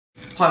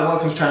Hi,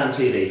 welcome to Tran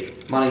TV.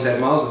 My name's Ed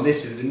Miles and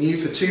this is the new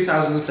for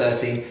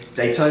 2013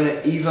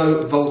 Daytona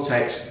Evo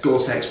Voltex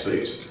Gore-Tex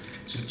boot.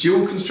 It's a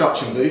dual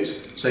construction boot,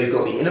 so you've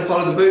got the inner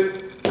part of the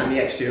boot and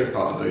the exterior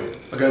part of the boot.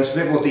 I'll go into a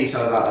bit more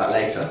detail about that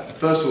later.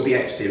 First of all, the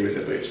exterior of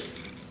the boot.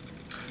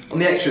 On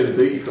the exterior of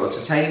the boot, you've got a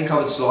titanium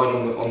covered slide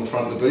on the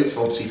front of the boot,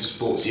 obviously for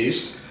sports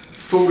use.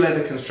 Full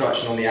leather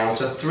construction on the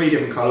outer, 3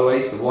 different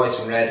colourways, the white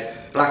and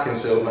red, black and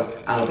silver,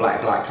 and a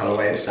black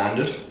colourway as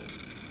standard.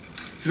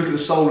 If you look at the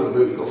sole of the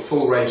boot, you've got a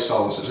full raised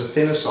sole, so it's a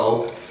thinner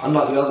sole.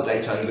 Unlike the other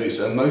Daytona boots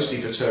that are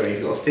mostly for touring,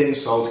 you've got a thin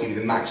sole to give you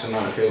the maximum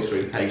amount of feel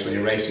through the pegs when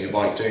you're racing a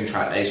bike, doing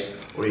track days,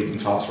 or even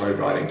fast road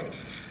riding.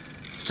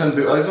 If you turn the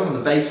boot over, on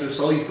the base of the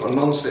sole, you've got a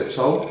non-slip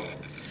sole.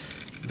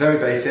 Very,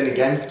 very thin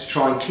again, to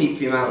try and keep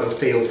the amount of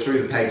feel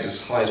through the pegs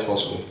as high as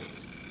possible.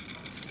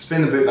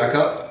 Spin the boot back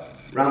up.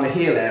 Around the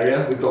heel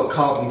area, we've got a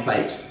carbon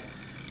plate.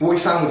 What we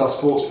found with our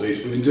sports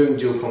boots, we've been doing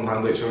dual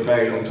compound boots for a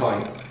very long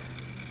time.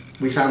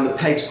 We found that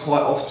pegs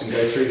quite often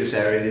go through this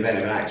area in the event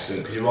of an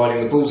accident, because you're riding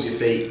on the balls of your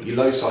feet, your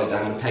low side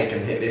down, the peg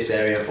can hit this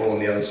area or on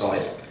the other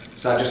side.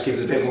 So that just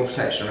gives a bit more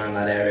protection around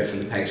that area from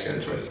the pegs going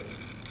through.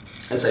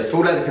 As I say,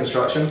 full leather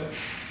construction,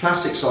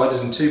 plastic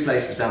siders in 2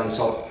 places down the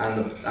top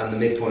and the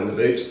midpoint of the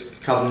boot,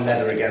 covered in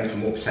leather again for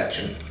more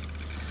protection.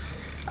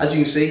 As you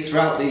can see,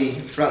 throughout the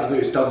boot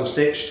it's double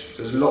stitched,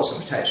 so there's lots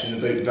of protection in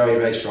the boot, very,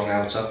 very strong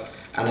outer,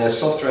 and a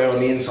soft rail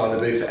on the inside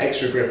of the boot for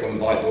extra grip on the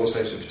bike, but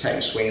also to protect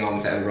your swing arm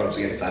if it ever rubs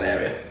against that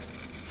area.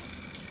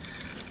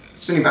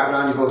 Spinning back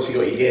around, you've obviously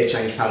got your gear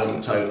change pad on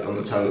the toe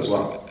as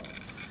well.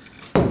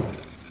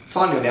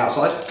 Finally, on the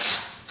outside,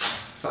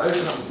 if I open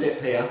up the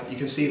zip here, you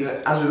can see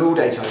that, as with all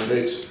Daytona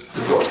boots,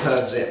 we've got a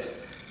curved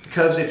zip. The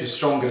curved zip is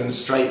stronger than the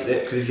straight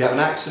zip, because if you have an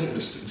accident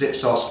and the zip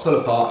starts to pull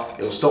apart,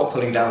 it will stop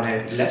pulling down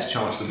here, less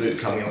chance of the boot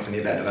coming off in the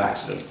event of an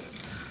accident.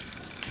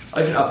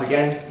 Open it up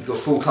again, you've got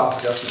full calf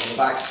adjustment on the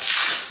back.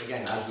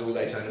 Again, as with all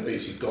Daytona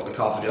boots, you've got the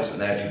calf adjustment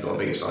there if you've got a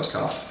bigger size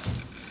calf.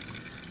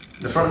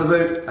 The front of the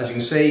boot, as you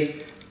can see,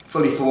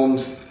 fully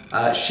formed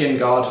shin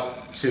guard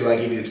to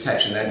give you the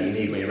protection there that you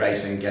need when you're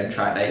racing, again,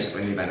 track days, or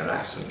in the event of an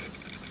accident.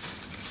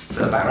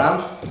 Flip it back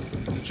around,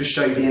 just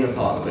show you the inner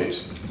part of the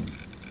boot.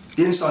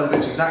 The inside of the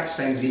boot is exactly the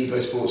same as the Evo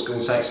Sports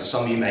Gore-Tex, that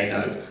some of you may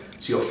know.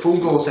 So you've got full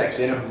Gore-Tex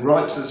inner,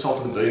 right to the top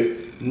of the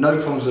boot, no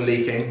problems with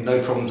leaking, no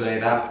problems with any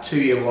of that,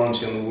 2-year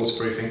warranty on the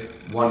waterproofing,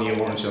 1-year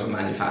warranty on the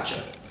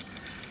manufacturer.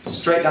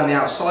 Straight down the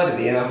outside of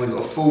the inner, we've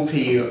got a full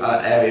PU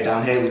area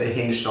down here with a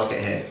hinge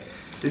socket here.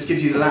 This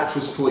gives you the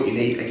lateral support you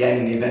need, again,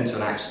 in the event of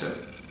an accident.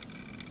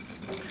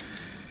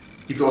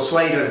 You've got a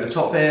suede over the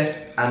top here,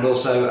 and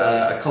also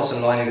a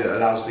cotton lining that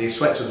allows the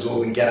sweat to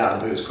absorb and get out of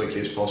the boot as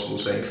quickly as possible,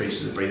 so it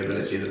increases the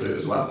breathability of the boot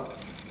as well.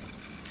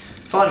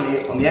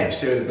 Finally, on the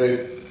exterior of the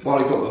boot, while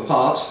we've got the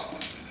part,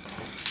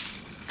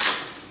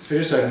 if it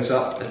just opens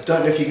up, I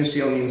don't know if you can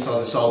see on the inside of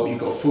the sole, but you've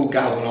got a full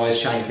galvanised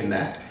shank in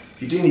there.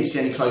 If you do need to see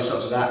any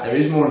close-ups of that, there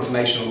is more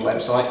information on the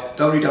website,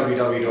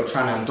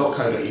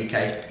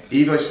 www.tranam.co.uk.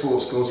 Evo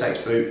Sports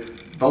Gore-Tex boot,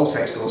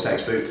 Voltex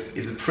Gore-Tex boot,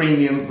 is the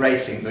premium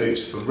racing boot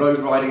for road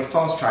riding,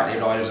 fast track day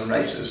riders and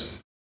racers.